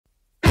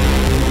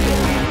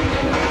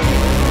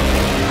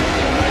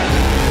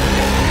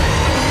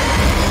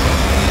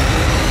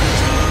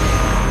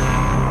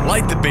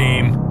the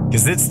beam,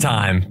 because it's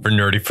time for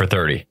Nerdy for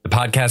 30, the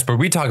podcast where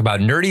we talk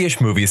about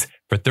nerdy-ish movies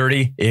for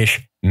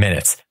 30-ish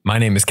minutes. My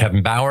name is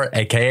Kevin Bauer,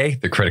 aka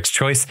the Critic's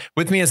Choice.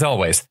 With me, as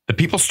always, the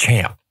People's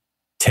Champ,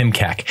 Tim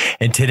Keck.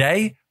 And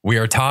today we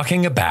are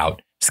talking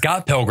about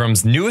Scott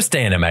Pilgrim's newest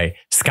anime,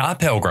 Scott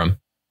Pilgrim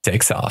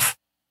Takes Off.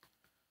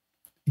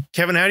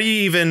 Kevin, how do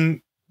you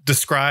even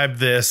describe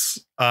this?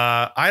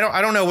 I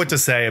don't know what to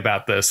say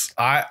about this.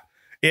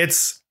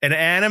 It's an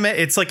anime.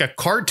 It's like a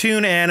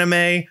cartoon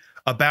anime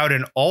about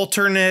an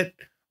alternate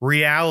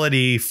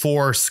reality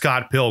for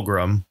Scott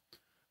Pilgrim,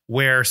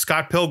 where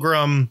Scott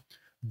Pilgrim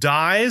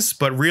dies,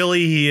 but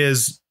really he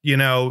is,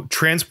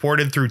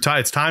 transported through time.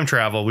 It's time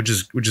travel, which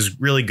is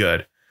really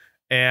good.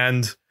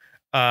 And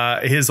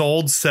his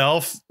old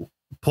self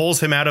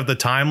pulls him out of the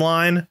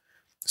timeline.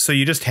 So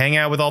you just hang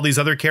out with all these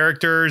other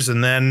characters,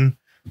 and then,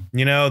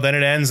 then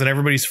it ends and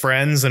everybody's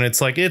friends. And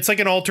it's like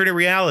an alternate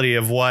reality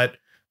of what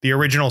the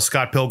original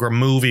Scott Pilgrim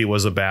movie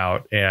was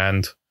about.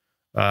 And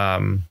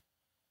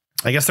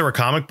I guess there were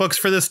comic books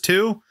for this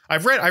too. I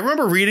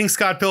remember reading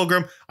Scott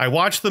Pilgrim. I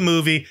watched the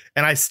movie,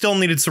 and I still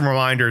needed some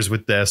reminders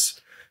with this.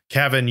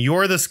 Kevin,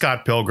 you're the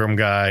Scott Pilgrim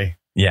guy.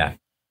 Yeah.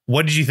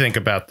 What did you think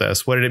about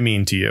this? What did it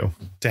mean to you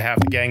to have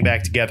the gang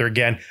back together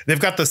again? They've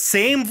got the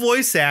same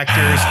voice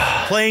actors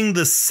playing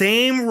the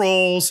same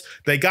roles.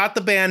 They got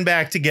the band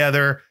back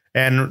together.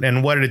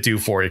 And what did it do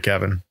for you,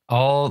 Kevin?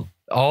 All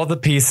the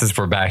pieces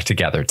were back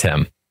together,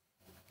 Tim.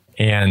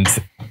 And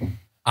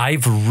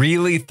I've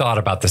really thought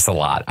about this a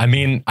lot. I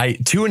mean,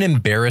 to an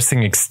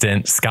embarrassing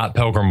extent, Scott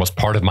Pilgrim was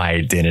part of my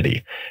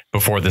identity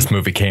before this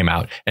movie came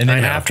out. And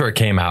then after it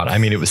came out, I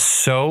mean, it was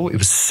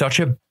such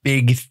a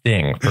big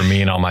thing for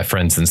me and all my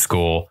friends in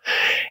school.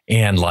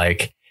 And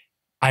like,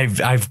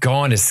 I've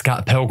gone as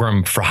Scott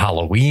Pilgrim for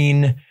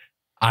Halloween.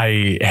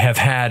 I have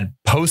had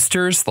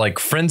posters, like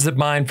friends of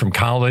mine from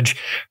college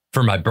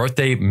for my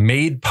birthday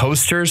made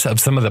posters of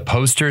some of the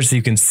posters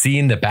you can see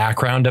in the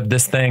background of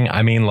this thing.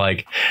 I mean,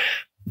 like,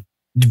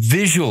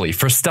 visually,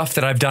 for stuff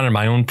that I've done in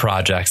my own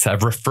projects,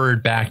 I've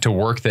referred back to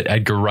work that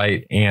Edgar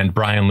Wright and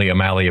Brian Lee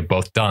O'Malley have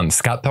both done.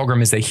 Scott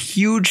Pilgrim is a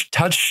huge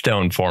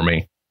touchstone for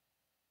me,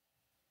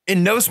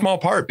 in no small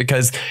part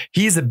because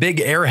he's a big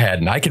airhead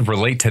and I can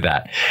relate to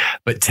that.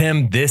 But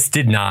Tim, this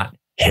did not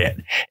hit.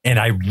 And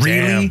I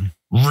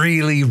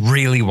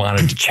really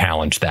wanted to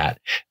challenge that,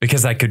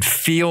 because I could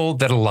feel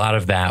that a lot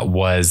of that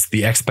was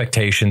the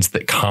expectations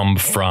that come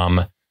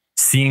from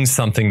seeing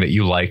something that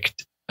you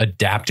liked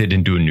adapted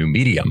into a new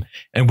medium.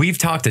 And we've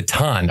talked a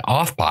ton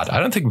off pod. I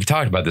don't think we've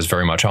talked about this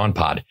very much on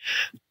pod,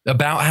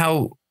 about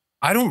how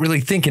I don't really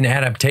think an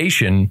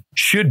adaptation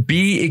should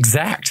be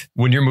exact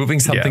when you're moving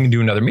something into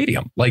another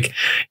medium. Like,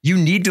 you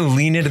need to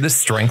lean into the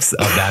strengths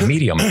of that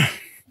medium.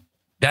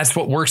 That's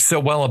what works so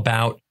well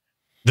about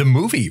the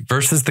movie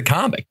versus the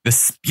comic. The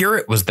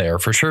spirit was there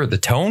for sure. The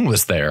tone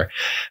was there.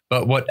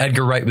 But what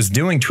Edgar Wright was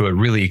doing to it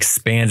really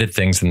expanded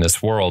things in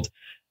this world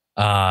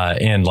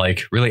and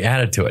like really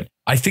added to it.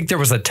 I think there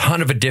was a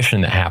ton of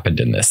addition that happened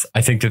in this.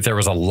 I think that there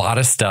was a lot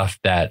of stuff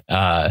that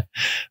I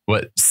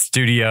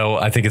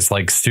think it's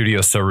like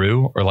Studio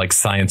Saru, or like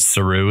Science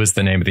Saru is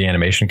the name of the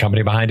animation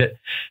company behind it.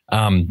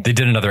 They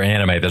did another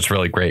anime that's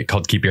really great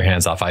called Keep Your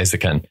Hands Off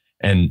Isaacin.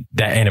 And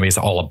that anime is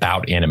all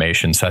about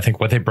animation. So I think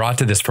what they brought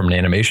to this from an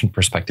animation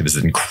perspective is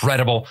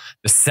incredible.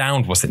 The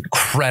sound was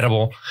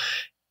incredible.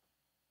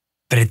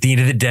 But at the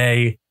end of the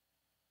day,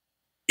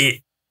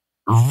 it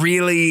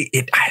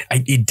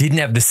didn't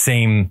have the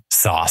same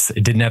sauce.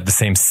 It didn't have the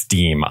same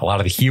steam. A lot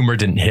of the humor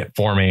didn't hit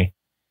for me.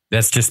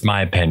 That's just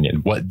my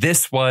opinion. What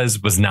this was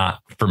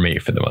not for me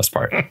for the most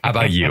part. How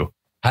about you?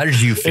 How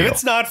did you feel? If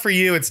it's not for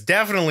you, it's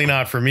definitely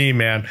not for me,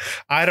 man.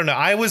 I don't know.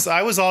 I was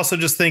also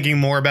just thinking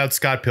more about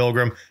Scott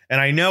Pilgrim,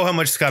 and I know how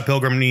much Scott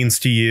Pilgrim means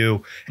to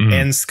you. Mm-hmm.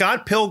 And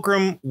Scott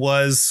Pilgrim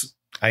was,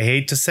 I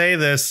hate to say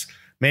this,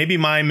 maybe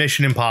my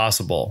Mission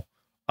Impossible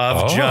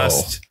of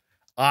just,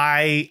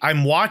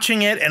 I'm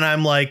watching it and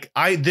I'm like,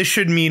 this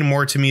should mean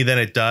more to me than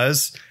it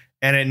does.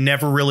 And it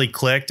never really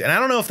clicked. And I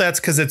don't know if that's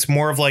because it's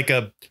more of like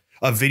a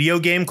video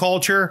game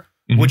culture,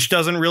 which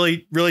doesn't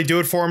really do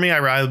it for me.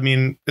 I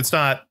mean, it's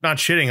not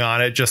shitting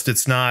on it. Just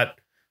it's not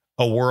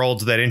a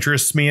world that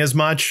interests me as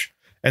much.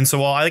 And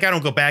so I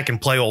don't go back and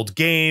play old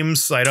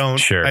games. I don't.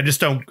 Sure. I just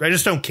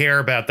don't care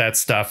about that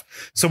stuff.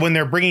 So when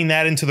they're bringing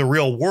that into the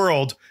real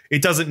world,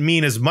 it doesn't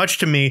mean as much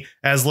to me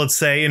as, let's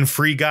say, in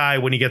Free Guy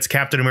when he gets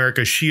Captain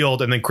America's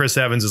shield and then Chris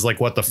Evans is like,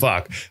 what the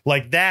fuck?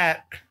 Like,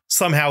 that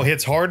somehow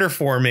hits harder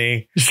for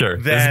me. Sure.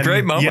 That's a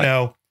great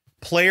moment.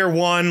 Player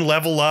one,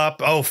 level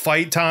up. Oh,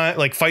 fight time,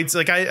 like fights.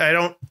 Like I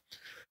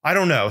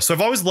don't know. So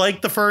I've always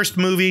liked the first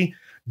movie,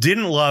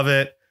 didn't love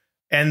it.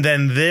 And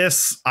then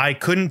this, I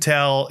couldn't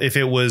tell if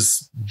it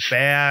was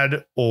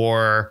bad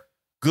or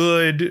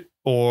good,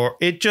 or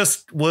it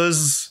just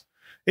went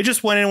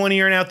in one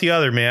ear and out the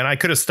other, man. I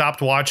could have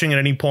stopped watching at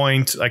any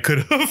point. I could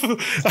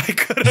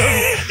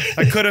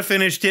have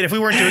finished it. If we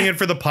weren't doing it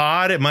for the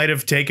pod, it might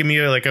have taken me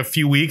like a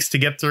few weeks to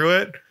get through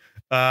it.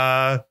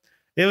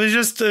 It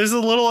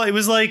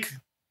was like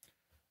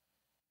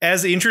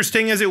as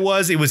interesting as it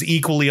was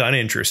equally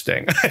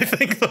uninteresting, I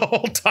think, the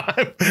whole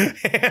time.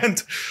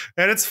 And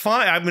it's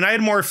fine. I mean, I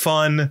had more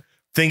fun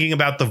thinking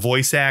about the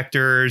voice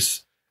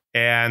actors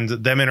and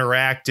them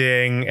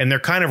interacting, and they're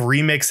kind of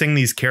remixing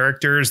these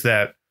characters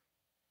that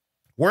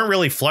weren't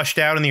really fleshed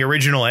out in the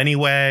original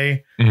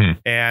anyway. Mm-hmm.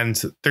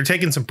 And they're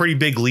taking some pretty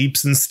big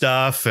leaps and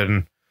stuff.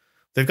 And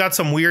they've got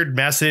some weird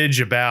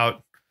message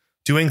about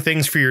doing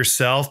things for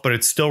yourself, but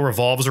it still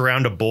revolves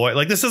around a boy.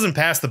 Like, this doesn't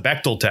pass the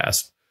Bechdel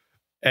test.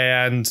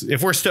 And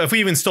if we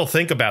even still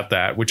think about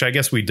that, which I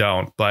guess we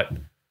don't, but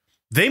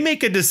they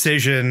make a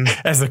decision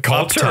as a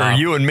culture, or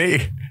you and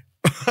me.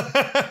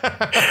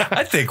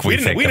 I think we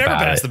never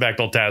pass the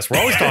Bechdel test. We're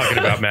always talking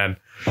about men,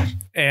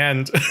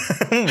 and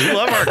we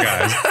love our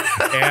guys.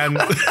 And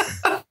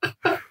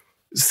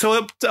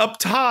so up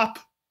top,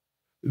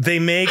 they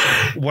make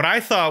what I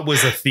thought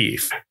was a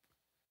thief.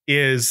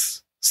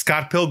 Is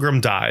Scott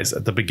Pilgrim dies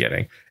at the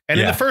beginning. And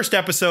in the first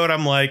episode,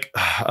 I'm like,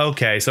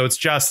 okay, so it's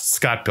just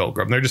Scott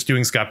Pilgrim. They're just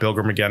doing Scott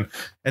Pilgrim again.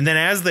 And then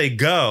as they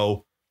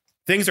go,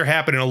 things are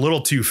happening a little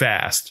too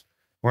fast,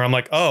 where I'm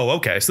like, oh,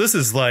 okay, so this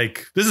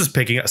is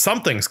picking up.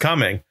 Something's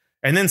coming.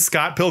 And then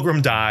Scott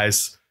Pilgrim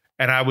dies.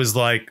 And I was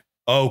like,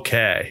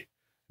 okay,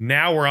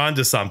 now we're on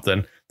to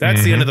something.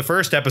 That's the end of the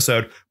first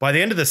episode. By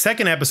the end of the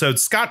second episode,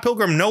 Scott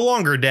Pilgrim no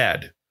longer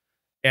dead.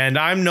 And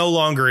I'm no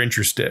longer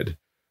interested,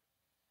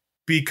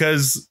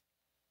 because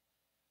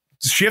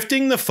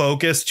shifting the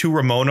focus to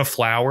Ramona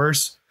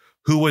Flowers,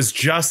 who was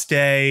just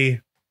I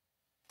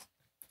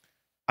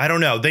don't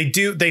know.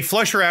 They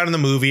flush her out in the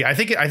movie. I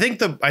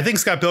think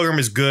Scott Pilgrim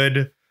is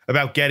good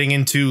about getting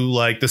into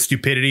like the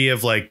stupidity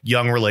of like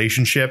young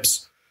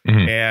relationships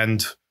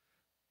and,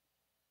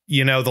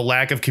 you know, the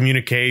lack of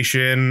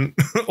communication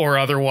or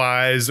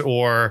otherwise,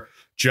 or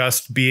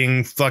just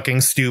being fucking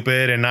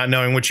stupid and not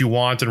knowing what you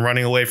want and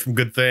running away from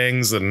good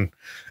things and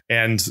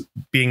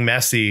being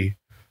messy.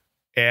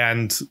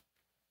 And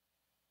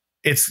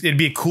it'd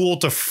be cool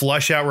to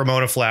flush out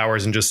Ramona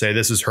Flowers and just say,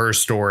 this is her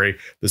story.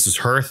 This is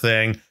her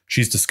thing.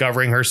 She's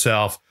discovering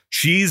herself.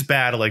 She's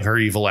battling her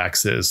evil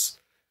exes,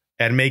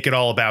 and make it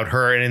all about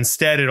her. And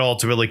instead, it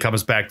ultimately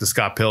comes back to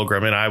Scott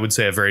Pilgrim. And I would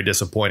say a very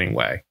disappointing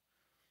way.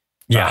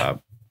 Yeah.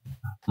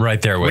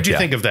 Right there. What'd you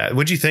think of that?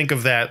 What'd you think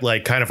of that,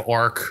 like, kind of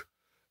arc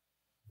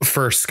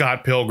for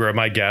Scott Pilgrim,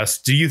 I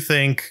guess? Do you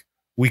think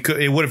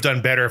it would have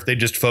done better if they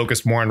just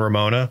focused more on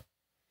Ramona?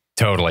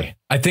 Totally.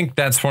 I think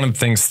that's one of the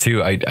things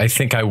too. I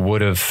think I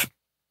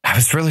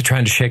was really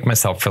trying to shake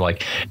myself for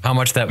like how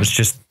much that was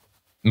just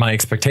my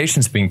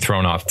expectations being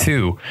thrown off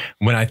too,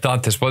 when I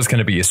thought this was going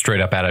to be a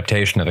straight up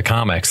adaptation of the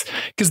comics,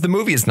 because the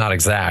movie is not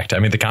exact. I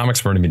mean, the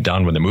comics weren't even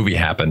done when the movie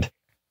happened.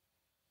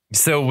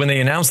 So when they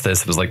announced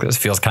this, it was like, this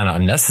feels kind of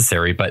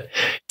unnecessary. But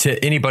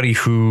to anybody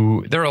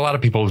there are a lot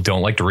of people who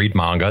don't like to read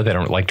manga. They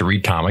don't like to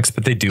read comics,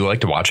 but they do like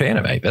to watch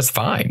anime. That's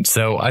fine.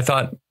 So I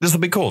thought this will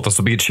be cool. This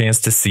will be a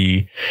chance to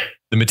see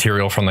the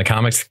material from the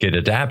comics get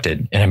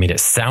adapted. And I mean,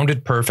 it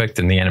sounded perfect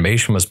and the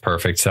animation was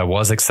perfect. So I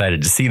was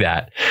excited to see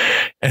that.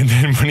 And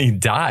then when he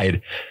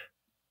died,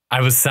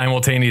 I was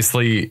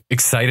simultaneously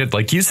excited,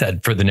 like you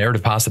said, for the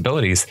narrative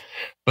possibilities,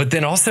 but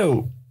then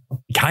also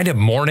kind of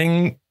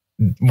mourning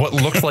what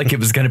looked like it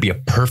was going to be a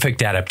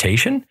perfect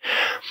adaptation,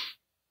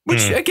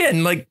 which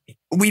again, like,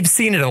 we've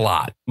seen it a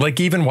lot. Like,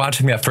 even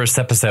watching that first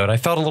episode, I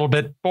felt a little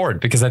bit bored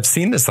because I've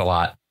seen this a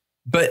lot,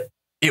 but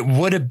it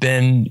would have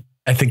been,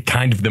 I think,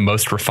 kind of the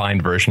most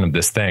refined version of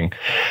this thing.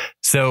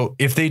 So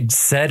if they'd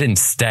said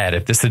instead,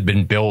 if this had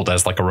been billed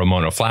as like a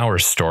Ramona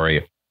Flowers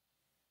story,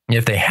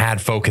 if they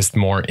had focused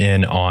more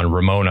in on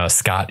Ramona,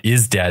 Scott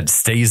is dead,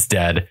 stays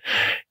dead,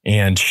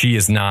 and she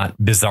is not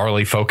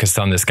bizarrely focused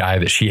on this guy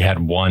that she had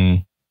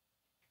one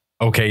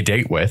okay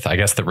date with. I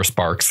guess there were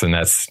sparks, and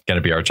that's going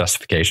to be our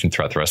justification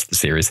throughout the rest of the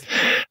series.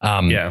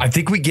 I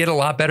think we get a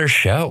lot better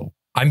show.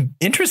 I'm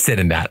interested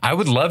in that. I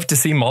would love to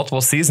see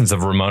multiple seasons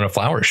of Ramona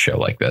Flowers show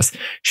like this.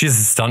 She's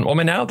a stunt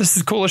woman now. This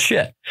is cool as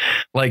shit.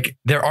 Like,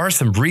 there are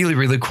some really,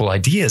 really cool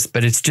ideas,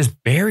 but it's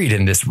just buried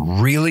in this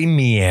really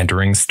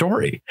meandering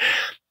story.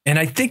 And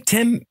I think,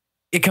 Tim,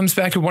 it comes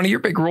back to one of your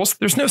big rules.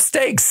 There's no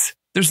stakes.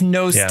 There's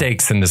no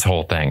stakes in this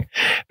whole thing,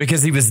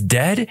 because he was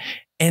dead.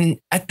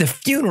 And at the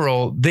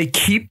funeral, they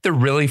keep the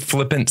really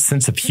flippant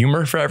sense of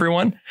humor for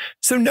everyone.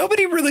 So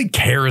nobody really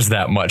cares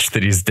that much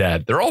that he's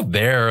dead. They're all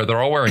there.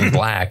 They're all wearing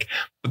black,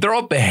 but they're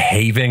all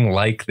behaving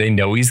like they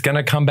know he's going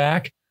to come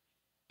back.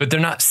 But they're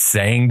not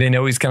saying they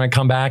know he's going to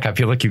come back. I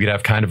feel like you could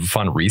have kind of a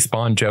fun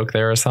respawn joke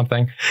there or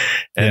something.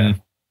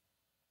 And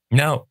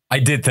no, I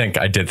did think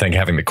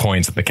having the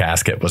coins in the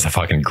casket was a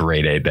fucking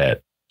grade A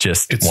bit.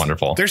 It's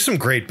wonderful. There's some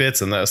great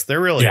bits in this. There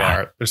really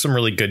are. There's some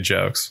really good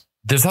jokes.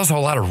 There's also a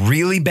lot of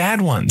really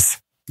bad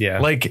ones. Yeah.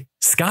 Like,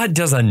 Scott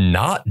does a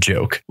not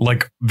joke,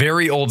 like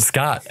very old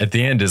Scott at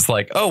the end is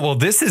like, oh, well,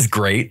 this is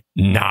great.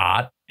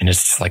 Not. And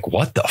it's just like,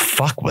 what the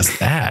fuck was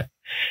that?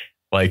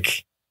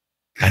 Like,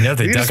 I know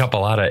they dug up a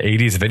lot of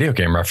 80s video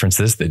game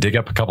references. They dig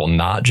up a couple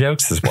not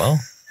jokes as well.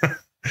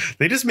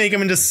 They just make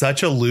him into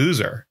such a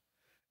loser.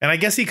 And I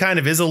guess he kind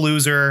of is a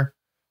loser.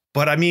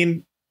 But I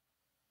mean,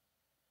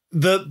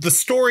 the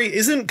story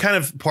isn't kind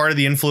of part of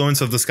the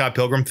influence of the Scott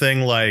Pilgrim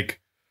thing, like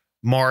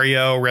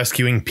Mario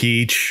rescuing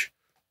Peach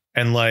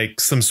and like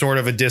some sort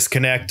of a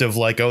disconnect of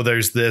like, oh,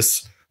 there's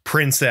this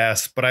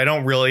princess, but I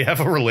don't really have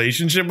a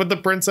relationship with the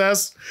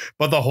princess.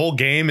 But the whole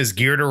game is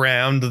geared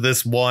around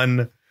this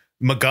one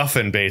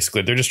MacGuffin.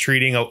 Basically, they're just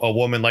treating a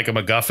woman like a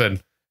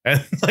MacGuffin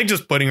and like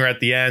just putting her at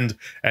the end.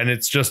 And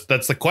it's just,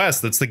 that's the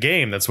quest. That's the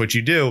game. That's what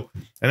you do.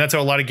 And that's how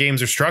a lot of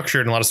games are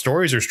structured and a lot of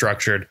stories are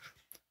structured.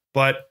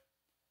 But,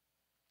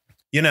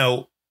 you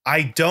know,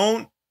 I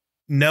don't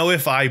know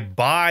if I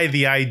buy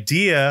the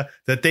idea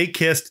that they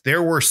kissed,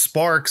 there were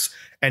sparks,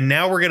 and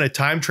now we're going to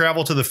time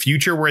travel to the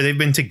future where they've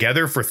been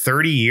together for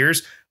 30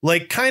 years.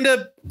 Like, kind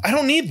of, I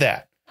don't need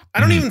that. I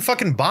don't even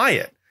fucking buy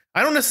it.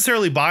 I don't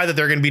necessarily buy that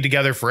they're going to be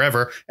together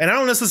forever. And I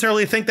don't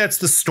necessarily think that's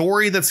the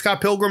story that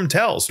Scott Pilgrim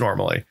tells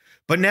normally.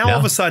 But now all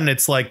of a sudden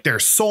it's like they're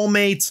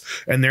soulmates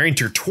and they're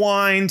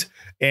intertwined.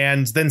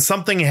 And then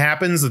something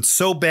happens that's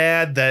so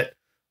bad that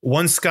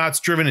one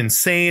Scott's driven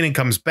insane and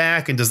comes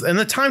back and does, and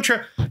the time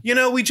travel, you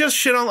know, we just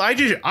shit on, I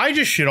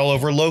just shit all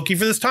over Loki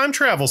for this time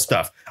travel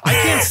stuff. I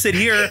can't sit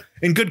here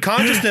in good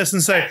consciousness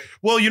and say,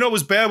 well, you know, it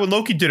was bad when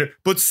Loki did it,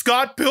 but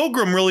Scott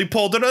Pilgrim really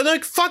pulled it. I'm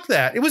like, fuck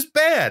that. It was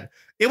bad.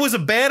 It was a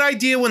bad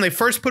idea when they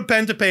first put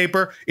pen to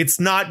paper. It's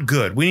not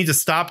good. We need to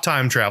stop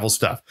time travel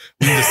stuff.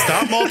 We need to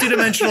stop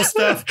multidimensional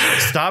stuff.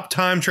 Stop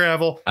time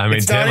travel. I mean,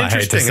 it's Tim, not I hate to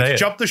interesting. say It's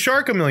it. jump the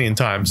shark a million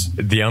times.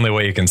 The only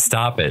way you can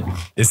stop it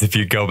is if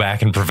you go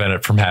back and prevent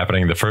it from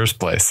happening in the first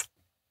place.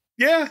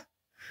 Yeah.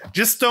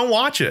 Just don't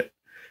watch it.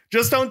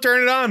 Just don't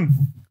turn it on.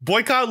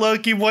 Boycott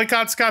Loki,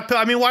 boycott Scott Pilgrim.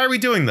 I mean, why are we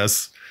doing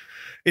this?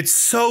 It's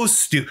so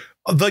stupid.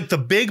 Like, the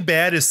big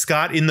bad is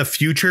Scott in the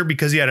future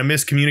because he had a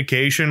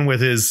miscommunication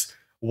with his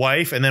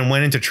wife and then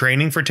went into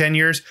training for 10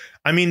 years.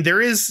 I mean, it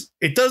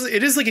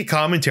is like a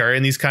commentary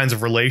on these kinds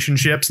of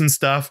relationships and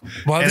stuff.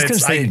 Well, I was going to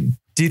say,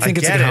 do you think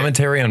it's a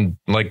commentary on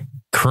like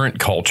current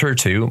culture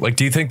too? Like,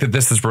 do you think that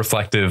this is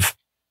reflective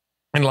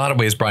in a lot of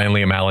ways? Brian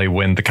Lee O'Malley,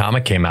 when the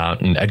comic came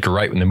out, and Edgar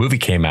Wright, when the movie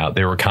came out,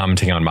 they were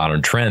commenting on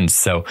modern trends.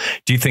 So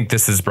do you think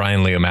this is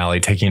Brian Lee O'Malley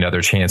taking another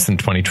chance in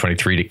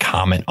 2023 to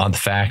comment on the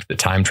fact that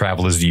time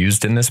travel is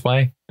used in this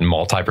way and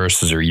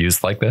multiverses are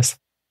used like this?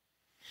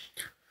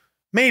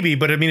 Maybe,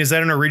 but I mean, is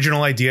that an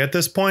original idea at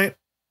this point?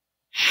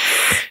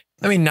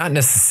 I mean, not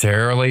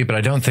necessarily, but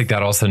I don't think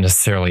that also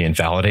necessarily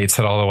invalidates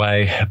it all the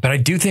way. But I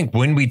do think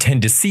when we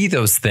tend to see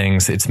those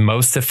things, it's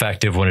most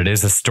effective when it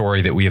is a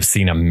story that we have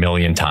seen a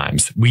million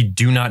times. We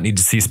do not need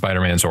to see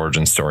Spider-Man's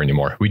origin story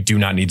anymore. We do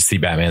not need to see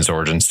Batman's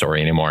origin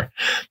story anymore.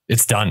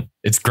 It's done.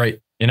 It's great.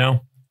 You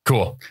know,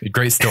 cool.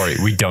 Great story.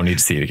 We don't need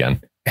to see it again.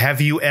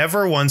 Have you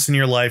ever once in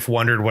your life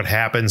wondered what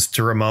happens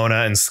to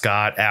Ramona and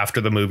Scott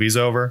after the movie's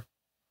over?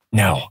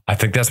 No, I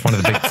think that's one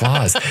of the big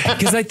flaws,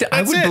 because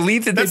I would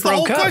believe that that's they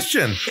broke the whole up.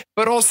 Question.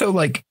 But also,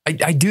 like,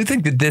 I do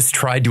think that this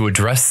tried to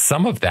address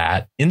some of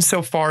that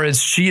insofar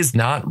as she is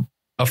not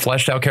a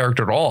fleshed out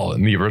character at all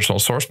in the original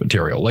source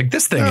material. Like,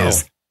 this thing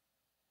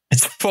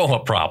it's full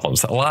of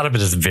problems. A lot of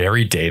it is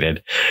very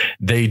dated.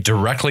 They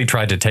directly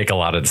tried to take a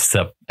lot of the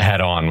stuff head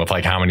on with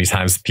like how many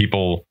times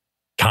people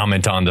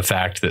comment on the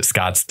fact that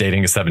Scott's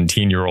dating a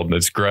 17-year-old and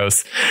it's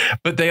gross,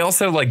 but they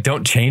also like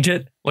don't change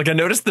it. Like, I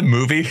noticed the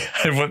movie,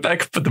 I went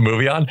back and put the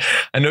movie on.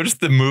 I noticed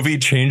the movie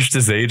changed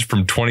his age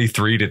from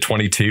 23 to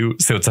 22.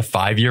 So it's a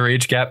 5-year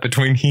age gap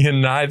between he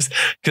and Knives,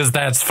 because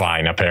that's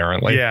fine,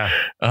 apparently. Yeah.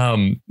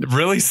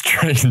 Really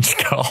strange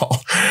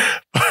call.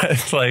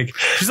 But like,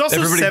 she's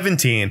also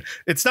 17.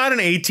 It's not an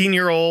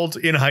 18-year-old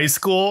in high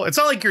school. It's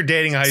not like you're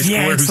dating a high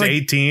schooler who's like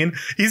 18.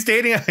 He's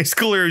dating a high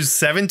schooler who's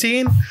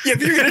 17. Yeah,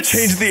 if you're going to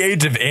change the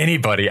age of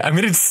anybody, I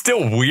mean, it's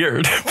still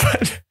weird,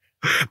 but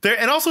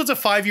and also it's a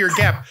 5-year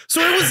gap.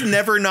 So it was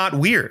never not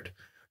weird.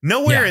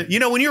 Nowhere, you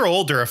know, when you're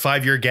older, a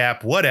 5-year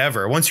gap,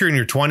 whatever. Once you're in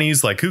your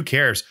 20s, like, who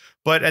cares?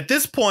 But at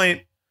this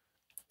point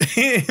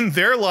in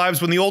their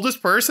lives, when the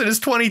oldest person is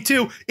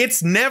 22,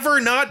 it's never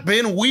not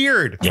been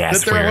weird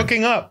that they're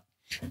hooking up.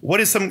 What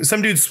is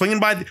some dude swinging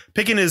by,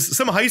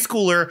 some high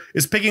schooler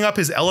is picking up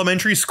his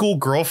elementary school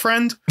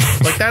girlfriend?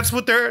 Like, that's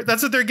what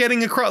they're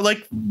getting across.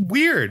 Like,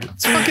 weird.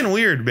 It's fucking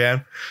weird,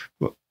 man.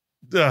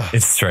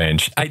 It's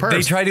strange.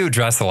 They try to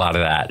address a lot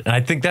of that. And I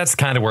think that's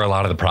kind of where a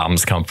lot of the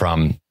problems come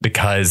from,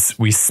 because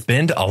we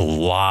spend a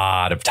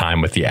lot of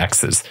time with the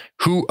exes,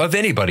 who of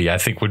anybody, I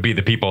think, would be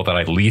the people that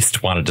I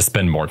least wanted to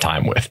spend more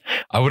time with.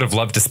 I would have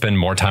loved to spend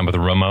more time with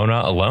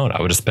Ramona alone. I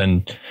would have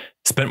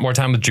spent more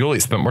time with Julie,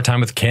 spent more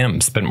time with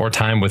Kim, spent more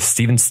time with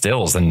Steven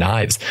Stills and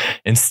Knives.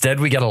 Instead,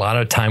 we get a lot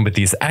of time with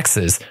these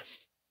exes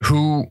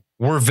who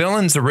were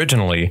villains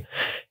originally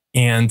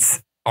and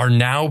are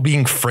now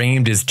being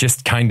framed as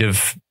just kind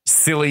of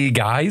silly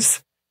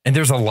guys. And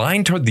there's a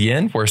line toward the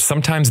end where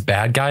sometimes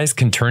bad guys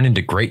can turn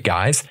into great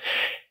guys.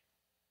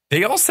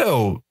 They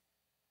also,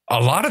 a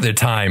lot of the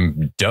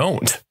time,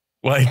 don't.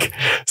 Like,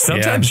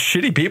 sometimes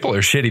shitty people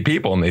are shitty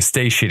people and they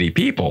stay shitty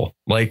people.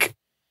 Like,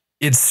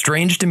 it's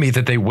strange to me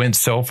that they went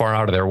so far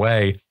out of their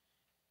way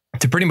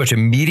to pretty much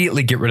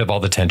immediately get rid of all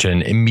the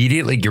tension,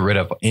 immediately get rid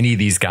of any of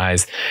these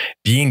guys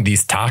being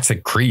these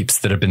toxic creeps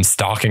that have been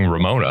stalking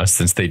Ramona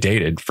since they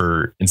dated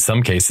for, in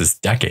some cases,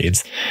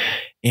 decades.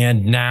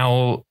 And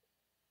now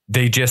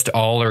they just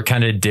all are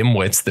kind of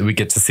dimwits that we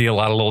get to see a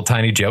lot of little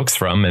tiny jokes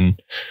from. And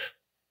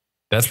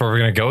that's where we're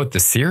going to go with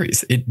this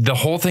series. The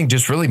whole thing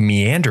just really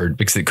meandered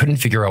because it couldn't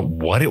figure out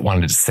what it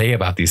wanted to say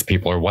about these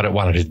people or what it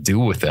wanted to do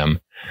with them.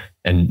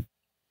 And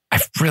I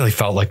really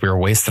felt like we were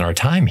wasting our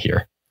time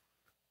here.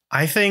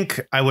 I think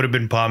I would have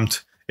been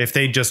pumped if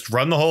they just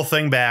run the whole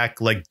thing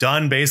back, like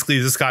done basically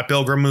the Scott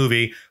Pilgrim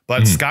movie,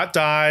 but Scott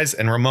dies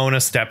and Ramona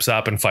steps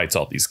up and fights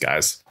all these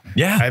guys.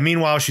 Yeah. And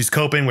meanwhile, she's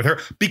coping with her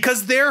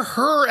because they're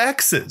her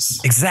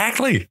exes.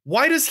 Exactly.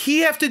 Why does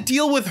he have to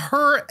deal with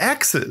her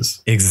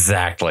exes?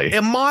 Exactly.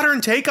 A modern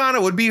take on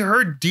it would be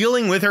her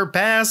dealing with her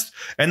past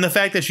and the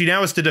fact that she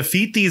now has to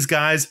defeat these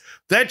guys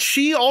that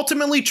she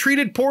ultimately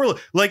treated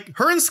poorly. Like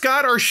her and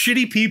Scott are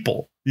shitty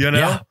people, you know?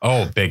 Yeah.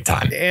 Oh, big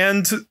time.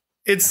 And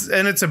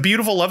it's a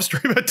beautiful love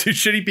story about two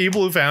shitty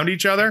people who found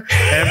each other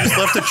and have just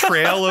left a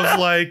trail of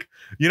like,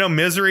 you know,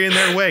 misery in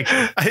their wake.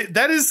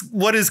 That is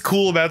what is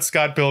cool about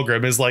Scott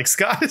Pilgrim is like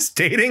Scott is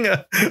dating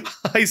a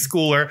high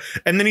schooler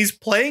and then he's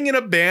playing in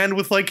a band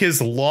with like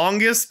his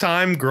longest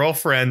time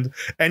girlfriend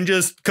and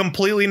just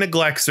completely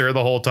neglects her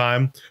the whole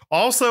time.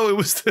 Also, it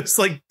was just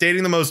like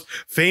dating the most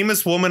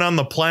famous woman on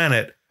the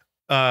planet.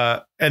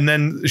 And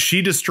then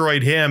she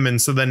destroyed him.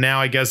 And so then now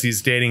I guess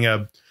he's dating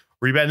a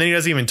rebound. And then he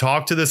doesn't even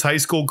talk to this high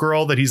school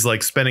girl that he's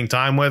like spending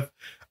time with.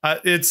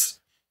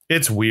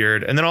 It's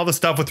weird. And then all the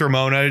stuff with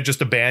Ramona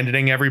just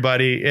abandoning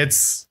everybody.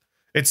 It's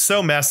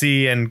so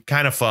messy and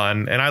kind of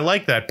fun. And I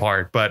like that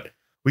part, but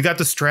we got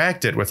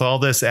distracted with all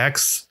this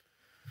ex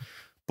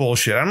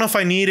bullshit. I don't know if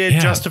I needed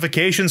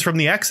justifications from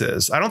the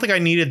exes. I don't think I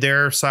needed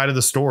their side of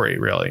the story,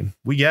 really.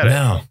 We get it.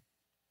 No.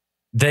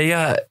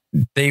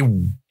 They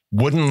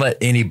wouldn't let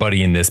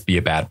anybody in this be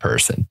a bad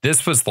person.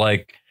 This was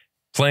like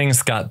playing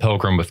Scott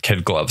Pilgrim with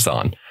kid gloves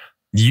on.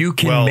 You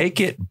can make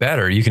it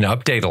better. You can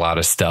update a lot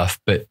of stuff,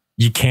 but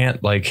you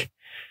can't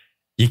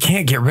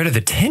get rid of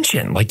the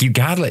tension. Like you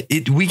gotta,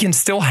 we can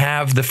still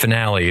have the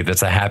finale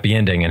that's a happy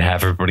ending and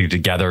have everybody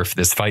together for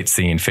this fight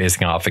scene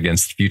facing off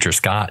against future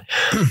Scott.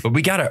 But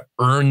we got to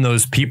earn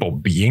those people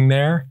being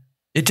there.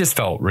 It just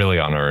felt really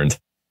unearned.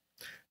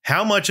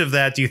 How much of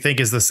that do you think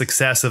is the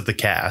success of the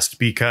cast?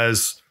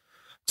 Because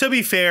to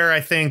be fair,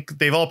 I think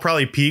they've all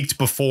probably peaked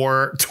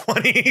before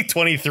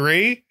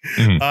 2023.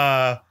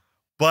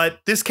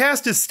 But this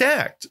cast is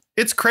stacked.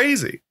 It's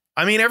crazy.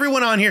 I mean,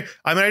 everyone on here,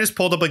 I mean, I just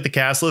pulled up like the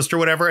cast list or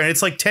whatever, and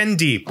it's like 10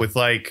 deep with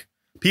like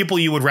people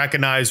you would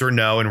recognize or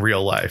know in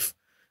real life.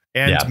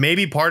 And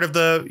maybe part of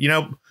the, you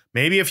know,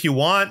 maybe if you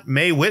want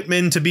Mae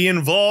Whitman to be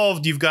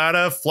involved, you've got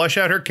to flesh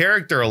out her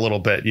character a little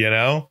bit, you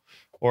know,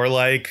 or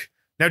like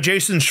now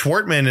Jason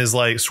Schwartzman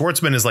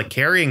is like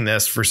carrying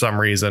this for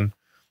some reason.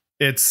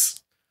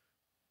 It's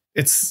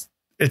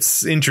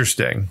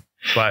interesting,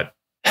 but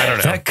I don't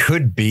know. That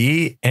could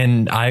be.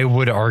 And I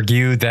would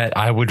argue that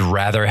I would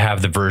rather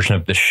have the version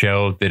of the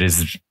show that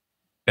is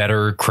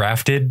better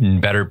crafted and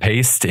better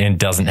paced and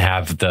doesn't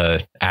have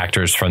the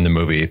actors from the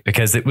movie,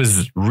 because it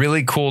was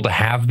really cool to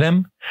have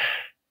them,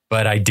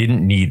 but I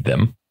didn't need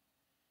them.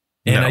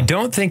 And I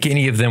don't think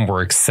any of them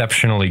were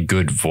exceptionally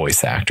good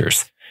voice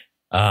actors.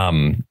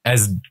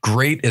 As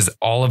great as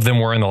all of them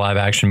were in the live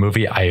action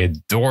movie, I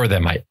adore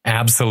them. I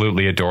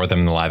absolutely adore them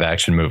in the live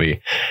action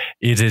movie.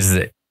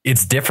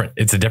 It's different.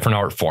 It's a different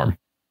art form,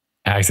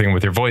 acting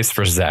with your voice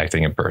versus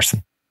acting in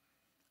person.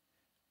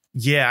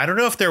 Yeah, I don't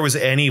know if there was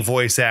any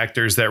voice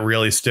actors that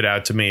really stood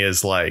out to me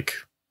as like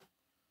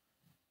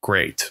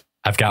great.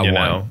 I've got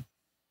one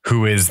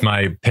who is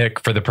my pick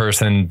for the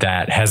person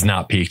that has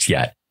not peaked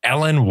yet.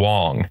 Ellen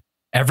Wong.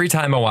 Every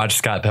time I watch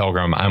Scott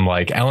Pilgrim, I'm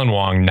like, Ellen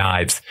Wong,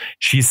 Knives.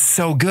 She's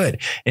so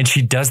good. And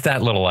she does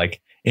that little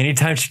like,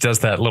 anytime she does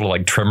that little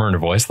like tremor in her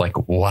voice,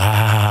 like,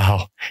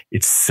 wow,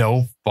 it's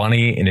so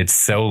funny. And it's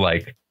so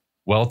like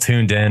well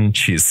tuned in.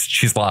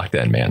 She's locked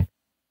in, man.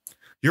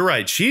 You're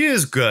right. She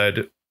is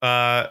good.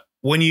 When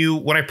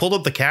I pulled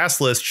up the cast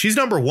list, she's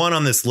number one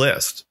on this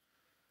list.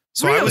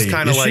 So really? I was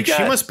kind of like,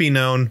 she must be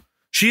known.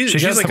 She's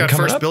like got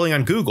first billing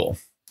on Google,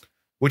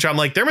 which I'm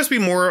like, there must be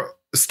more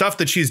stuff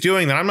that she's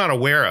doing that I'm not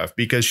aware of,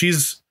 because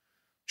she's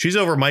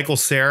over Michael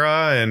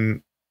Cera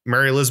and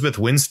Mary Elizabeth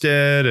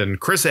Winstead and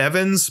Chris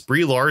Evans,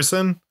 Brie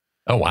Larson.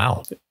 Oh,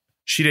 wow.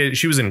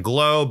 She was in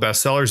Glow,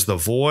 bestsellers, The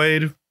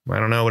Void. I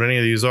don't know what any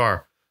of these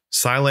are.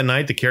 Silent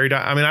Night, The Carrie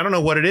Diaries. I mean, I don't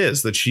know what it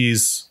is that's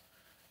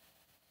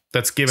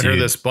given her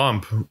this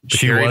bump.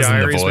 She was in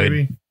The Void.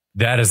 Maybe?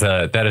 That is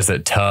a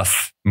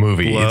tough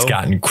movie. Glow? It's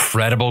got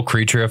incredible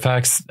creature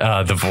effects.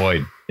 The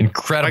Void,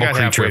 incredible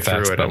creature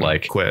effects, but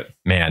like, quit.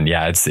 Man,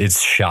 yeah,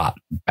 it's shot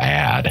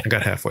bad. I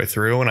got halfway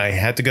through and I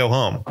had to go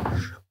home.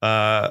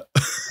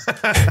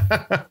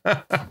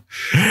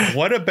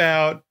 What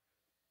about?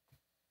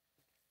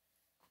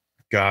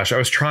 Gosh, I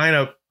was trying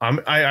to.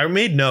 I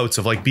made notes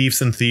of like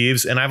Beefs and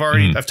Thieves, and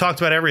I've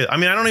talked about everything. I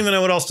mean, I don't even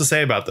know what else to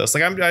say about this.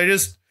 Like, I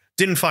just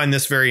didn't find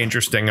this very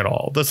interesting at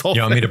all. This whole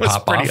thing was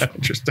pretty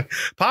interesting.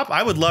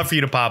 I would love for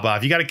you to pop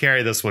off. You got to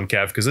carry this one,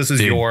 Kev, because this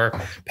is your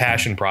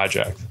passion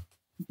project.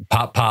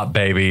 Pop,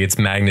 baby. It's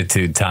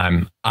magnitude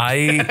time.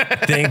 I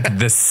think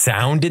the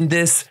sound in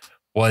this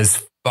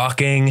was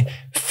fucking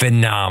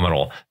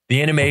phenomenal.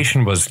 The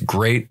animation was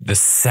great. The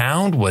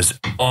sound was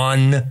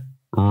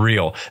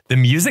unreal. The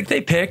music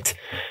they picked,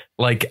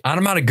 like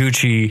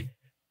Anamataguchi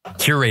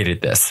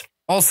curated this.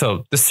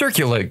 Also, the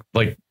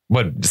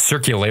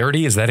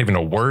circularity, is that even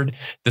a word?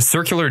 The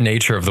circular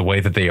nature of the way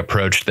that they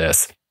approached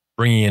this,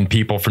 bringing in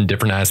people from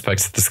different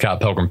aspects of the Scott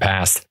Pilgrim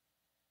past.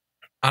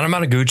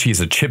 Anamataguchi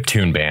is a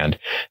chiptune band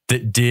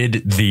that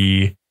did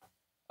the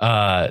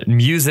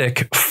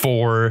music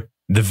for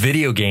the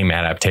video game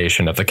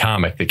adaptation of the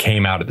comic that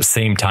came out at the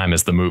same time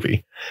as the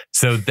movie.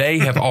 So they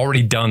have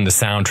already done the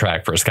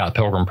soundtrack for a Scott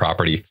Pilgrim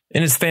property,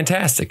 and it's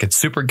fantastic. It's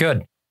super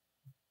good.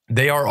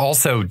 They are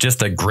also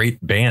just a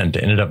great band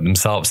in and of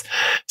themselves.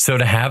 So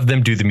to have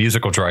them do the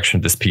musical direction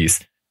of this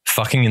piece,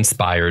 fucking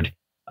inspired.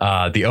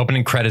 The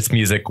opening credits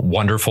music,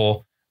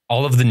 wonderful.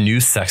 All of the new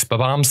Sex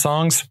Bomb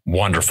songs,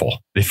 wonderful.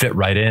 They fit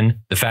right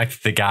in. The fact that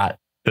they got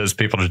those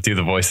people to do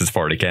the voices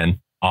for it again,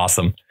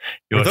 awesome.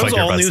 Are those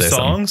all new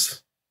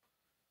songs?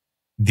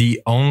 The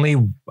only,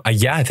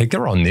 I think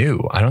they're all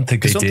new. I don't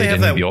think they did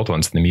any of the old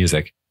ones in the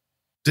music.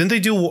 Didn't they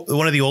do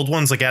one of the old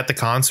ones like at the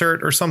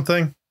concert or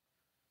something?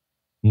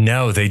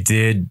 No, they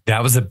did.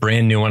 That was a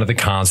brand new one at the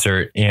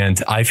concert,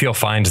 and I Feel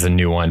Fine is a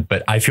new one,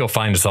 but I Feel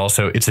Fine is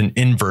also, it's an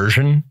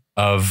inversion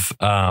of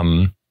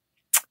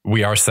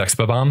We Are Sex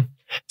Bomb.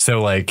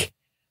 So like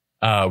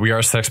We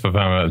Are Sex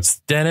Bomb,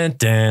 it's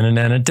and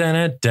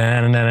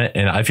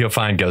I Feel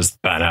Fine goes so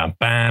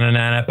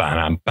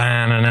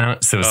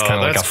it's kind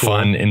of like a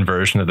fun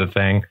inversion of the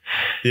thing.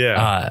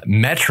 Yeah.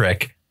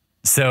 Metric.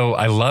 So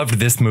I loved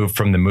this move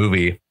from the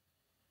movie,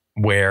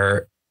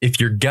 where if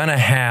you're gonna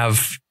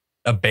have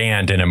a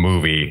band in a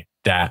movie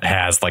that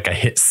has like a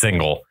hit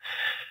single,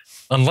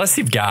 unless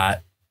you've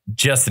got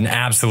just an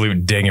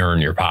absolute dinger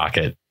in your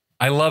pocket,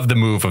 I love the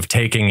move of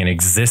taking an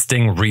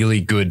existing really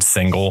good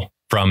single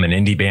from an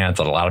indie band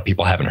that a lot of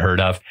people haven't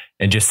heard of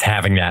and just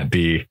having that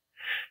be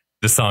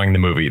the song in the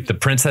movie. The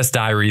Princess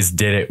Diaries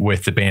did it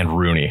with the band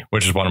Rooney,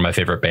 which is one of my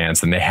favorite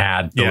bands. And they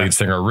had the lead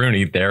singer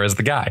Rooney there as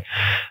the guy.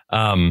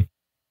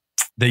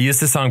 They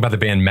used a song by the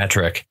band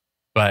Metric,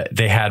 but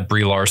they had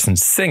Brie Larson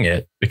sing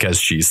it because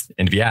she's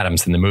Envy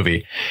Adams in the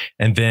movie.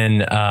 And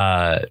then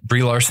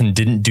Brie Larson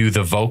didn't do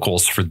the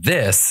vocals for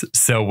this.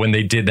 So when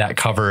they did that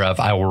cover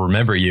of I Will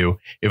Remember You,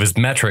 it was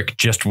Metric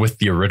just with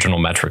the original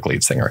Metric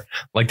lead singer.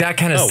 Like that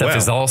kind of stuff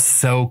is all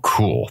so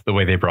cool, the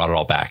way they brought it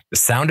all back. The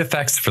sound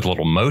effects for the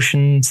little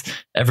motions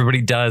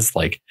everybody does,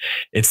 like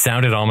it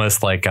sounded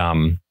almost like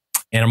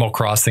Animal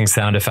Crossing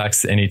sound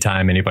effects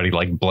anytime anybody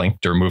like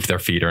blinked or moved their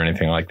feet or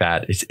anything like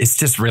that. It's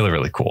just really,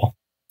 really cool.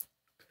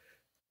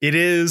 It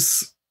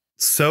is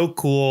so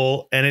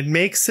cool, and it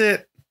makes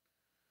it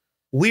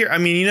weird. I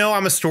mean,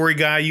 I'm a story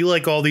guy. You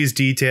like all these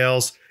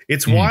details.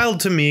 It's wild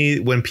to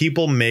me when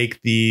people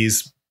make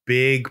these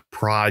big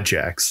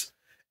projects,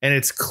 and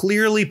it's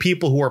clearly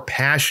people who are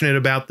passionate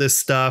about this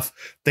stuff.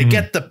 They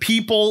get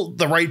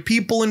the right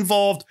people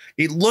involved.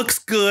 It looks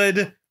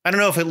good. I don't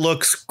know if it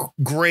looks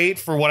great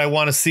for what I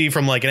want to see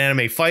from like an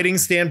anime fighting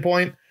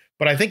standpoint,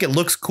 but I think it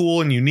looks cool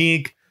and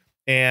unique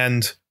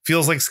and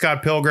feels like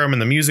Scott Pilgrim,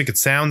 and the music, it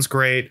sounds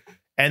great.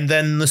 And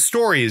then the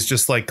story is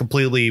just like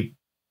completely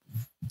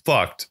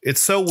fucked.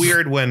 It's so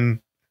weird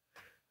when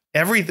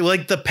everything,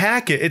 like the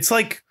packet, it's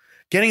like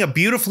getting a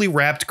beautifully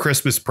wrapped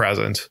Christmas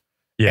present.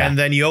 Yeah. And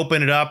then you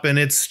open it up and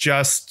it's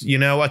just,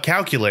 a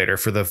calculator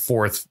for the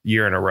 4th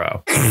year in a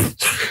row. And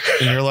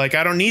you're like,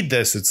 I don't need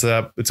this. It's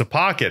a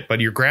pocket. But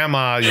your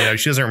grandma,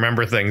 she doesn't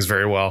remember things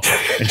very well.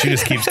 And she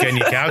just keeps getting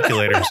you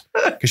calculators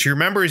because she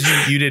remembers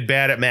you did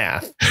bad at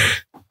math.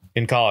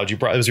 In college, it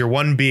was your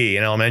 1B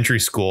in elementary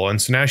school. And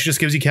so now she just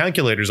gives you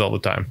calculators all the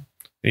time.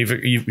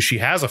 She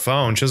has a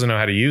phone. She doesn't know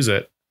how to use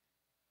it.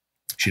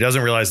 She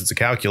doesn't realize it's a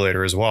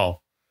calculator as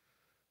well.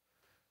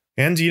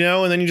 And,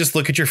 and then you just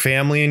look at your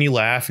family and you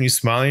laugh and you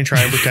smile and you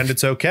try and pretend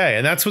it's okay.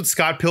 And that's what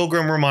Scott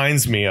Pilgrim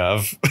reminds me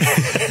of.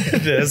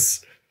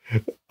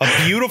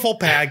 A beautiful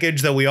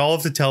package that we all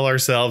have to tell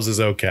ourselves is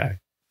okay.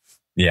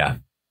 Yeah.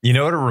 You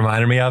know what it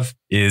reminded me of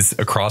is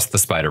Across the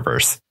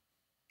Spider-Verse.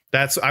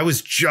 I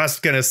was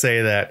just going to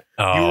say that.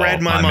 You read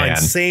my mind. Man.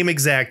 Same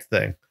exact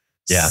thing.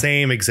 Yeah.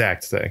 Same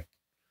exact thing.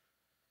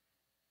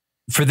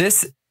 For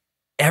this,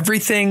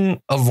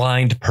 everything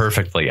aligned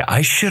perfectly.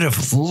 I should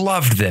have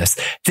loved this.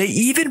 They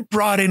even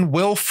brought in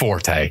Will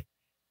Forte.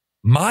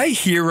 My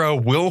hero,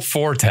 Will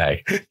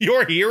Forte.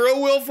 Your hero,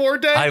 Will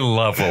Forte? I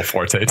love Will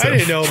Forte, Tim. I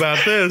didn't know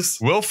about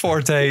this. Will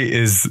Forte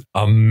is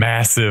a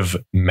massive,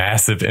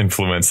 massive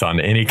influence on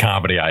any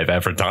comedy I've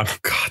ever done.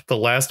 God, The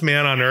Last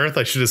Man on Earth.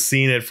 I should have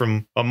seen it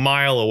from a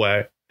mile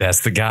away.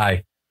 That's the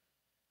guy.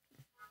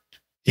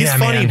 He's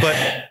funny, man.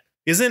 But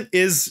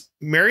is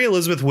Mary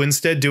Elizabeth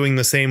Winstead doing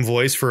the same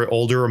voice for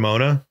older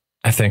Ramona?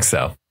 I think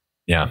so.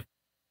 Yeah.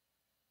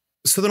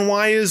 So then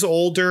why is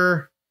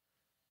older...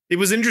 it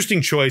was an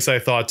interesting choice, I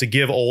thought, to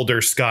give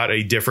older Scott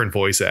a different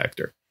voice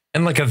actor.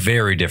 And like a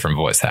very different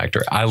voice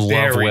actor. I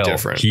love Will.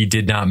 Different. He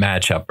did not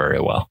match up very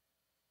well.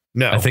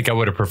 No. I think I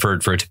would have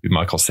preferred for it to be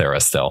Michael Cera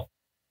still,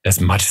 as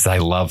much as I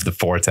love the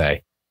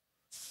Forte.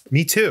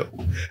 Me too.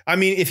 I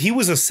mean, if he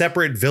was a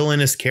separate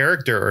villainous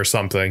character or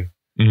something,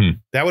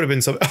 that would have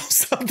been something.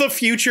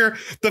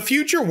 The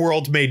future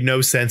world made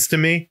no sense to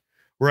me.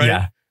 Right.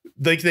 Yeah.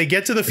 Like they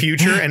get to the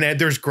future and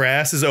there's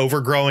grass is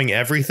overgrowing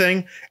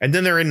everything. And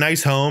then they're in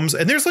nice homes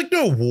and there's like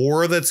no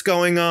war that's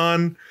going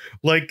on.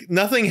 Like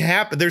nothing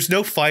happened. There's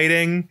no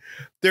fighting.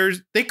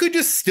 They could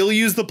just still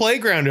use the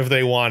playground if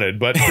they wanted.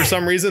 But for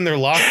some reason, they're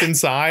locked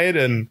inside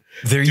and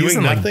they're doing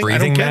using nothing. Like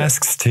breathing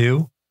masks,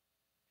 too.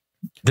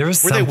 There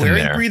was Were they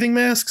wearing breathing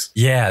masks?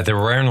 Yeah, they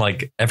were wearing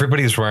like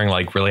everybody was wearing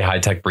like really high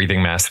tech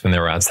breathing masks when they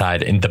were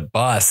outside. In the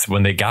bus,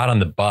 when they got on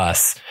the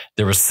bus,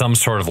 there was some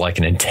sort of like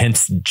an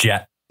intense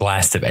jet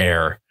blast of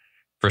air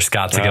for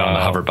Scott to get on the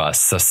hover bus.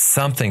 So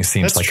something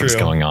seems like what's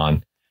going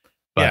on.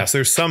 But yes,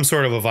 there's some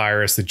sort of a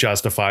virus that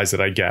justifies it,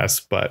 I guess.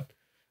 But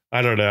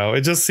I don't know.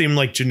 It just seemed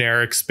like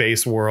generic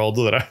space world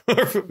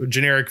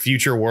generic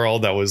future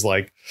world that was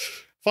like,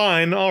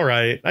 fine. All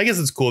right. I guess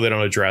it's cool they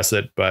don't address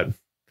it, but.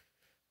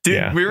 Dude,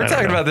 yeah, we were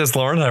talking about this.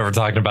 Lauren and I were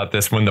talking about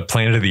this when the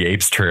Planet of the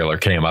Apes trailer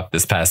came up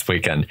this past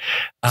weekend.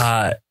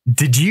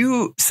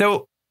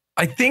 So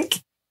I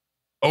think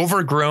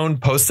overgrown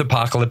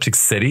post-apocalyptic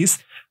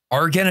cities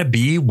are going to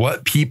be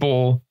what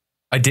people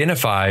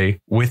identify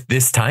with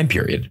this time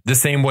period. The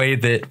same way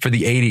that for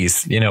the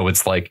 80s,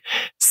 it's like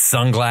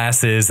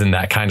sunglasses and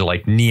that kind of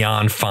like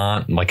neon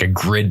font and like a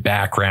grid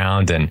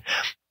background and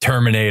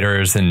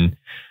Terminators and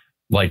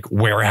like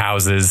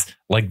warehouses,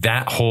 like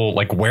that whole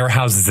like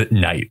warehouses at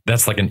night.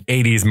 That's like an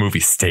 80s movie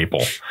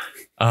staple.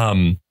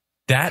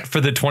 That for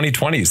the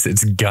 2020s,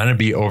 it's gonna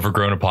be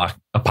overgrown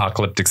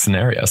apocalyptic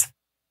scenarios.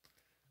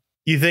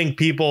 You think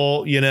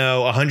people,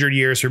 100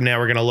 years from now,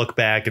 we're going to look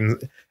back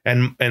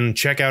and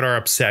check out our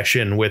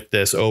obsession with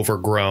this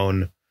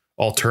overgrown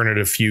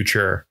alternative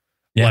future,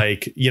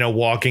 like,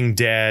 Walking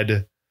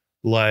Dead,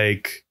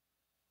 like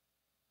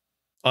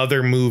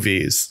other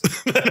movies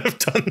that have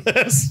done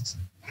this.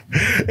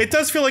 It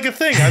does feel like a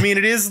thing. I mean,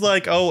 it is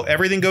like, oh,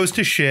 everything goes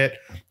to shit.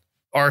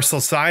 Our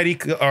society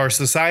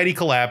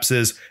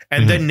collapses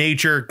and then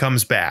nature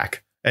comes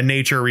back and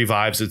nature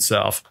revives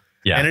itself.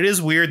 Yeah. And it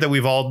is weird that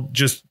we've all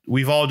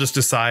just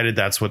decided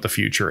that's what the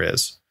future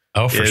is.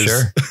 Oh, for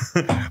sure.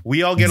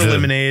 We all get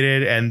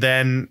eliminated and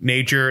then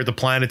nature, the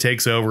planet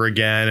takes over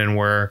again and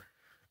we're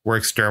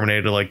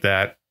exterminated like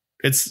that.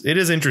 It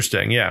is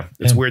interesting. Yeah.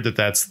 It's weird that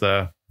that's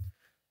the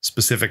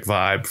specific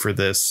vibe for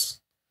this.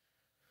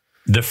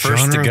 The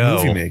first to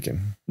go will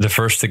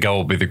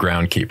be the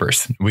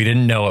groundkeepers. We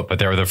didn't know it, but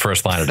they were the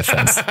first line of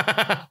defense.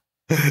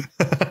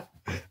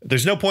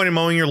 There's no point in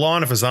mowing your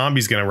lawn if a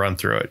zombie's going to run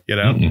through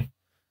it,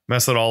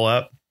 mess it all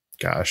up.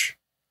 Gosh,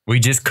 we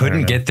just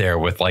couldn't get there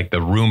with like the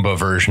Roomba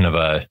version of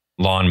a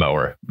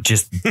lawnmower.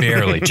 Just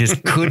barely,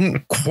 just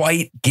couldn't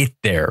quite get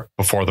there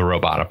before the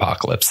robot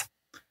apocalypse.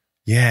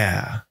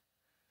 Yeah.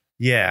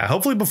 Yeah.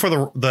 Hopefully before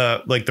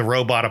the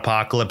robot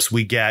apocalypse,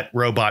 we get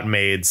robot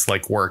maids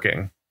like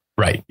working.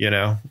 Right.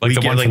 Like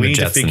we need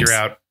to figure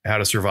out how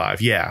to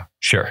survive. Yeah.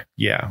 Sure.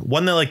 Yeah.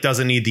 One that like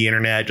doesn't need the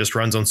internet, just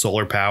runs on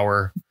solar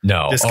power.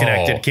 No.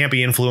 Disconnected. Can't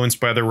be influenced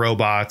by the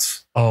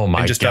robots. Oh my God.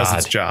 And just does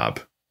its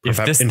job. If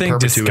this thing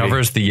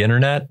discovers the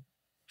internet,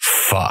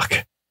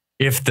 fuck.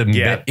 If the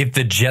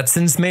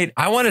Jetsons made,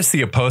 I want to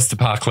see a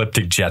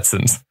post-apocalyptic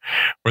Jetsons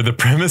where the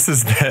premise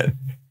is that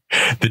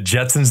the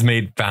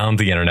Jetsons found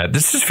the internet.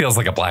 This just feels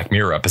like a Black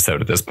Mirror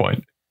episode at this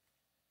point.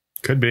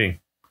 Could be.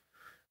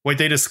 Wait,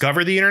 they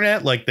discover the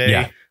internet? Like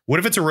what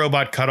if it's a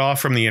robot cut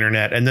off from the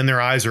internet and then their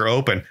eyes are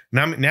open?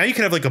 Now you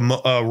could have like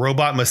a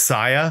robot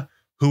messiah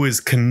who is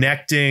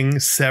connecting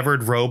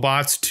severed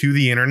robots to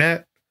the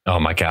internet. Oh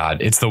my God.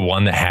 It's the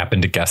one that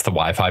happened to guess the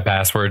Wi-Fi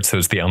password. So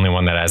it's the only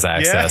one that has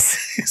access.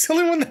 Yeah. It's the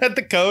only one that had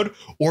the code.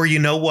 Or you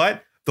know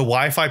what? The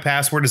Wi-Fi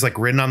password is like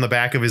written on the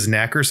back of his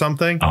neck or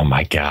something. Oh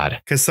my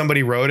God. Because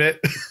somebody wrote it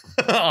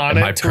on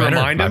it to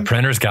remind him. My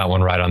printer's got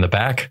one right on the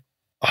back.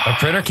 My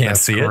printer can't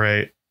see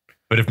it.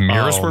 But if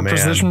mirrors were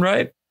positioned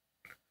right.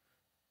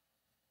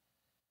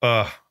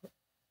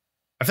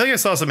 I feel like I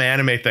saw some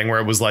anime thing where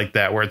it was like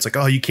that, where it's like,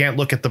 oh, you can't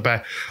look at the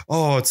back.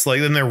 Oh, it's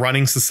like then they're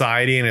running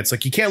society and it's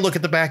like, you can't look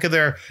at the back of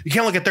you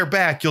can't look at their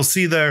back. You'll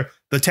see the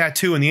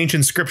tattoo and the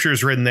ancient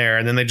scriptures written there.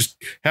 And then they just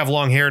have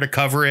long hair to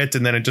cover it.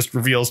 And then it just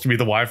reveals to be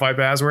the Wi-Fi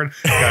password.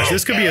 Gosh,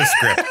 this could be a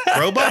script.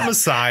 Robot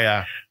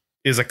Messiah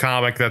is a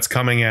comic that's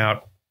coming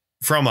out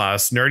from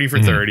us, Nerdy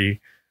for 30.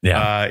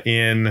 Yeah.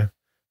 In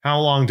how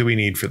long do we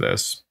need for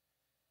this?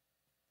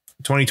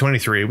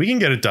 2023. We can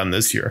get it done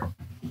this year.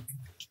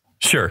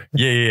 Sure.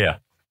 Yeah.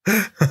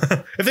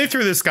 If they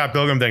threw this Scott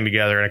Pilgrim thing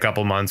together in a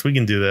couple months, we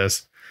can do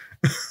this.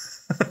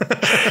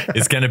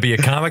 It's going to be a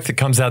comic that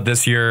comes out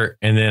this year.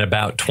 And then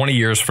about 20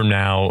 years from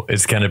now,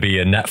 it's going to be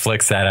a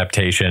Netflix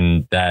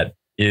adaptation that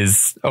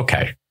is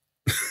okay.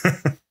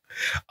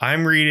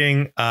 I'm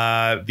reading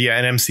an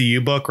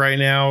MCU book right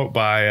now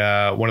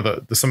by one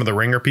of some of the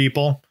Ringer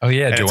people. Oh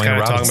yeah, and Joanne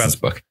Robinson's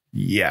book.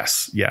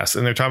 Yes,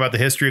 and they're talking about the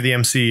history of the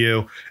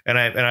MCU, and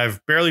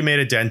I've barely made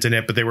a dent in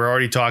it, but they were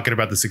already talking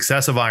about the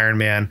success of Iron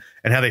Man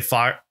and how they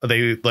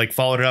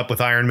followed it up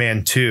with Iron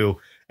Man 2.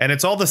 And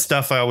it's all the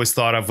stuff I always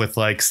thought of with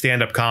like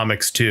stand-up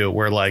comics too,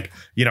 where like,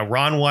 you know,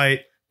 Ron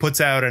White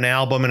puts out an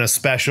album and a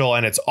special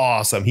and it's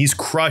awesome. He's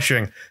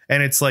crushing.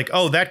 And it's like,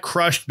 oh, that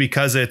crushed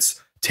because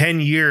it's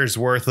 10 years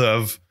worth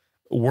of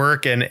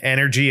work and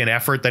energy and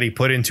effort that he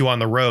put into on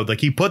the road. Like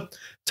he put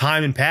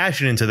time and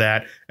passion into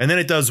that, and then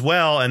it does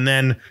well. And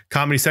then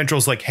Comedy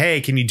Central's like,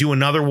 hey, can you do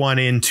another one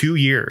in 2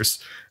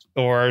 years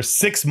or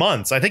 6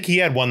 months? I think he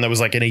had one that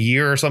was like in a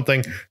year or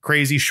something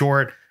crazy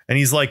short. And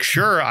he's like,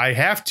 sure, I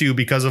have to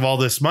because of all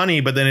this money,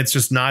 but then it's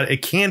just not,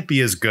 it can't be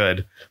as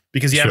good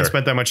because you haven't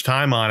spent that much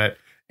time on it.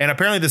 And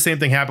apparently the same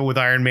thing happened with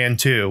Iron Man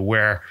 2,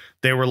 where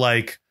they were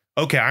like,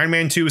 okay, Iron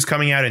Man 2 is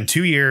coming out in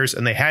 2 years,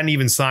 and they hadn't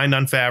even signed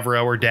on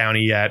Favreau or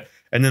Downey yet.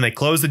 And then they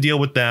closed the deal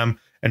with them,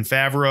 and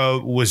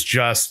Favreau was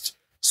just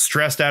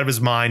stressed out of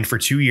his mind for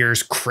 2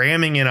 years,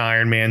 cramming in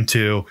Iron Man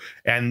 2.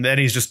 And then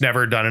he's just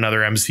never done another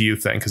MCU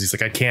thing because he's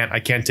like, I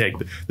can't take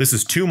this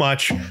is too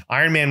much.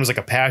 Iron Man was like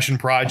a passion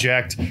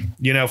project,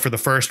 you know, for the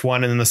first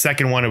one. And then the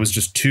second one, it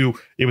was too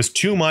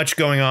much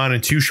going on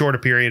in too short a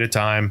period of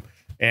time.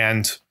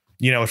 And,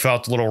 you know, it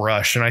felt a little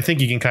rushed. And I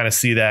think you can kind of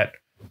see that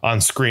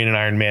on screen in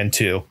Iron Man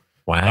 2.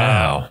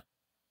 Wow.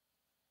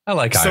 I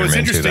like Iron Man 2. So it's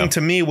interesting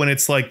to me when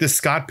it's like this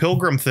Scott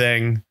Pilgrim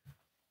thing.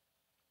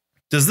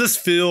 Does this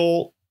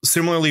feel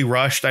similarly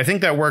rushed? I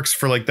think that works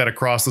for like that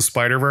Across the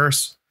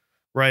Spider-Verse,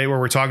 right? Where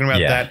we're talking about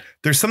that.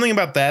 There's something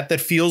about that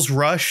feels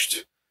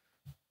rushed.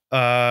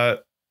 And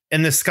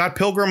the Scott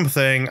Pilgrim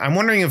thing, I'm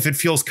wondering if it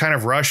feels kind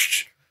of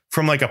rushed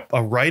from like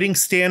a writing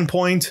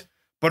standpoint,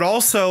 but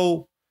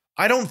also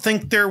I don't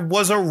think there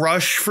was a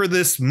rush for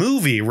this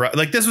movie.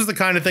 Like this was the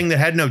kind of thing that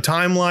had no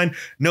timeline.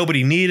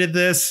 Nobody needed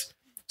this.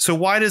 So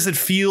why does it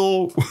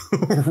feel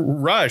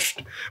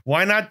rushed?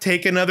 Why not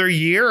take another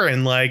year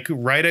and like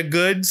write a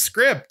good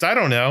script? I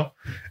don't know.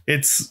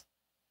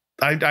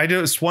 I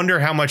just wonder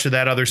how much of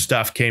that other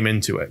stuff came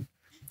into it.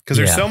 Because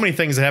there's so many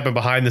things that happen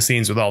behind the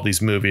scenes with all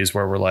these movies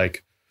where we're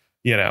like,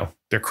 you know,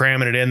 they're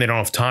cramming it in. They don't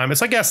have time. It's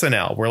like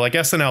SNL. We're like,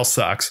 SNL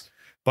sucks.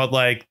 But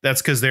like,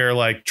 that's because they're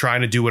like trying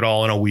to do it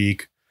all in a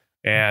week.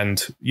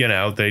 And, you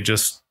know,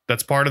 that's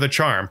part of the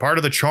charm. Part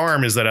of the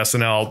charm is that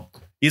SNL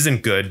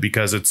isn't good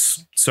because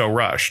it's so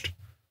rushed.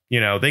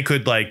 You know, they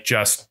could like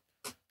just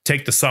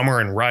take the summer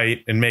and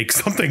write and make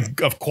something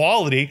of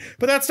quality,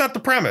 but that's not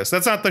the premise.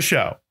 That's not the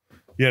show,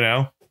 you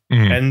know?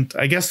 And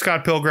I guess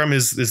Scott Pilgrim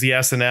is the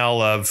SNL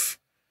of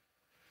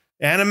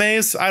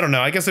animes. I don't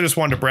know. I guess I just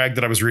wanted to brag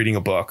that I was reading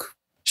a book.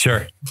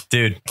 Sure,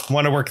 dude.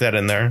 Want to work that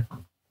in there.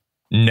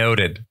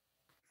 Noted.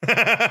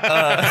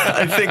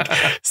 I think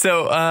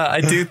so.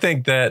 I do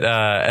think that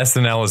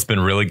SNL has been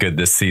really good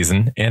this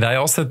season. And I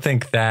also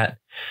think that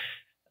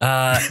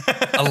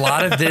a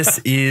lot of this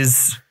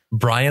is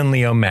Brian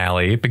Lee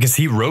O'Malley because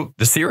he wrote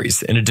the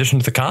series in addition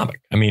to the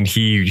comic. I mean,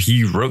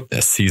 he wrote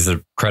this. He's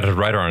a credited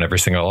writer on every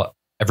single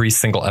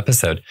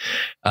episode.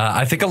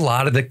 I think a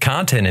lot of the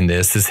content in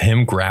this is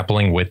him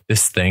grappling with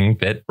this thing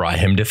that brought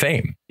him to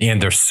fame.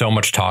 And there's so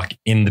much talk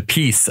in the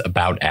piece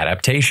about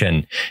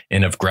adaptation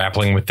and of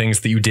grappling with things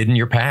that you did in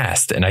your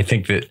past. And I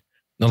think that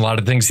a lot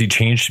of things he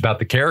changed about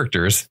the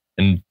characters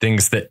and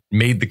things that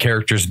made the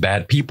characters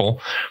bad people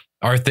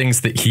are things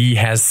that he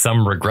has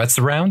some regrets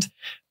around.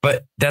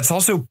 But that's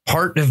also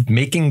part of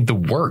making the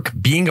work.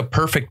 Being a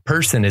perfect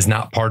person is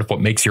not part of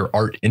what makes your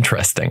art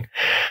interesting.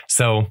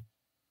 So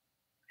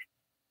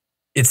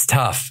it's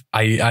tough.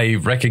 I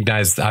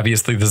recognize,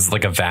 obviously, this is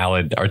like a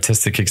valid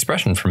artistic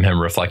expression from him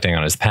reflecting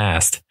on his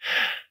past.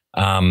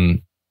 I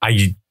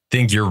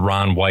think your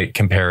Ron White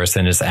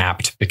comparison is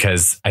apt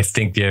because I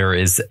think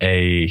there's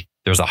a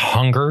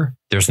hunger,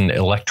 there's an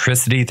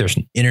electricity, there's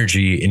an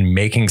energy in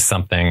making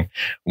something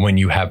when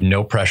you have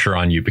no pressure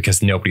on you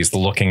because nobody's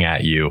looking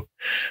at you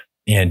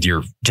and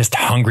you're just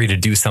hungry to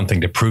do something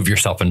to prove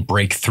yourself and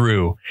break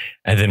through.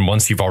 And then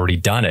once you've already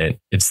done it,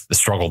 it's the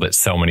struggle that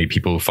so many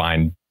people who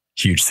find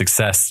huge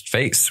success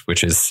face,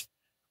 which is,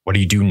 what do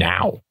you do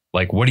now?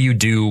 Like, what do you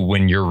do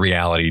when your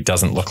reality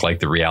doesn't look like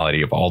the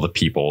reality of all the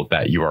people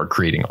that you are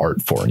creating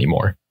art for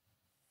anymore?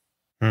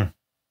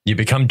 You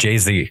become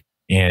Jay-Z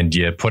and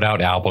you put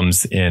out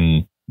albums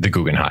in the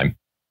Guggenheim,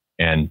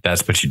 and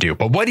that's what you do.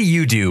 But what do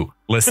you do,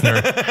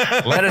 listener?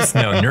 Let us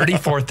know.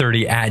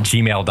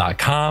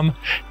 nerdy430@gmail.com.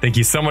 Thank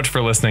you so much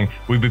for listening.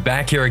 We'll be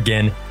back here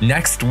again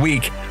next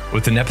week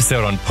with an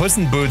episode on Puss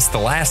in Boots: The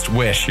Last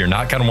Wish. You're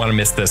not going to want to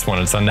miss this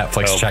one. It's on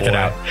Netflix. Check it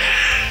out.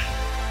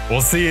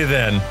 We'll see you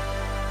then.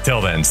 Till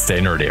then, stay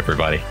nerdy,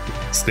 everybody.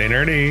 Stay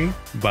nerdy.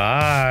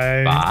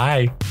 Bye.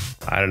 Bye.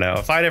 I don't know.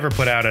 If I'd ever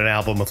put out an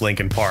album with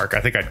Linkin Park, I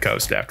think I'd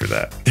coast after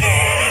that.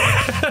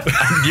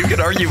 You could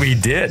argue he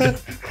did.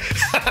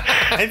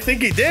 I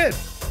think he did.